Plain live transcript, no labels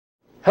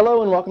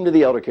Hello and welcome to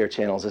the Eldercare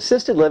channel's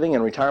Assisted Living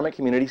and Retirement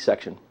Community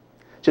section.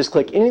 Just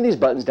click any of these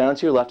buttons down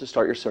to your left to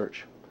start your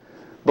search.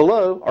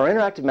 Below, our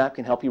interactive map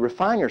can help you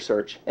refine your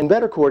search and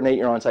better coordinate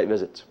your on-site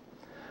visits.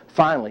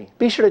 Finally,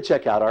 be sure to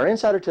check out our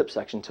Insider Tips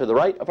section to the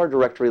right of our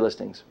directory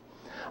listings.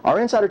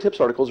 Our Insider Tips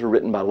articles are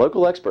written by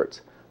local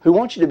experts who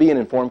want you to be an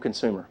informed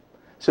consumer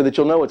so that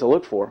you'll know what to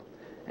look for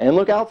and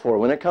look out for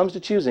when it comes to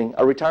choosing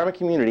a retirement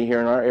community here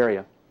in our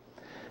area.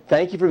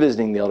 Thank you for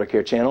visiting the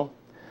Eldercare channel.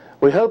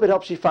 We hope it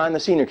helps you find the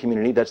senior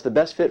community that's the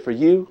best fit for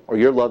you or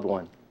your loved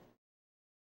one.